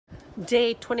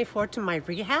day 24 to my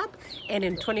rehab, and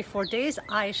in 24 days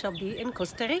I shall be in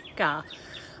Costa Rica.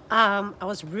 I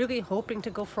was really hoping to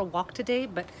go for a walk today,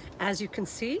 but as you can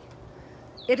see,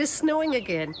 it is snowing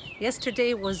again.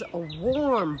 Yesterday was a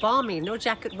warm, balmy, no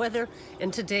jacket weather,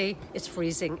 and today it's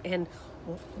freezing. And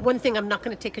one thing I'm not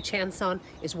going to take a chance on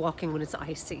is walking when it's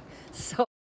icy. So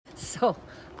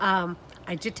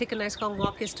I did take a nice long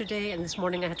walk yesterday, and this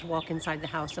morning I had to walk inside the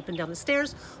house up and down the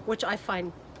stairs, which I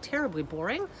find terribly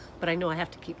boring, but I know I have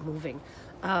to keep moving.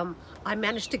 I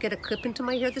managed to get a clip into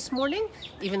my hair this morning,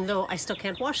 even though I still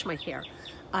can't wash my hair.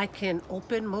 I can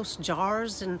open most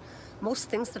jars and most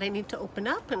things that I need to open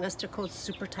up unless they're closed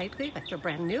super tightly, like they're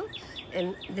brand new,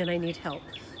 and then I need help.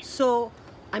 So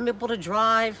I'm able to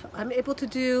drive, I'm able to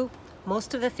do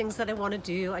most of the things that I want to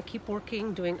do. I keep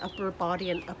working, doing upper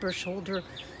body and upper shoulder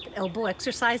and elbow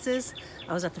exercises.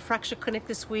 I was at the fracture clinic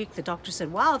this week. The doctor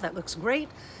said, wow, that looks great.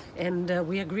 And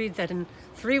we agreed that in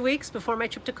 3 weeks before my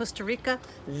trip to Costa Rica,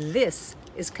 this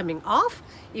is coming off,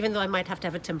 even though I might have to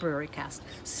have a temporary cast.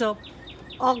 So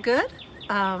all good.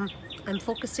 I'm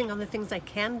focusing on the things I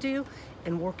can do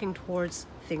and working towards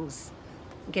things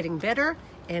getting better.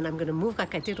 And I'm going to move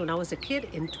like I did when I was a kid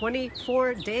in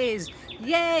 24 days.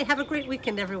 Yay! Have a great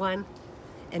weekend, everyone.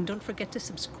 And don't forget to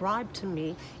subscribe to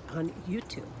me on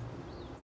YouTube.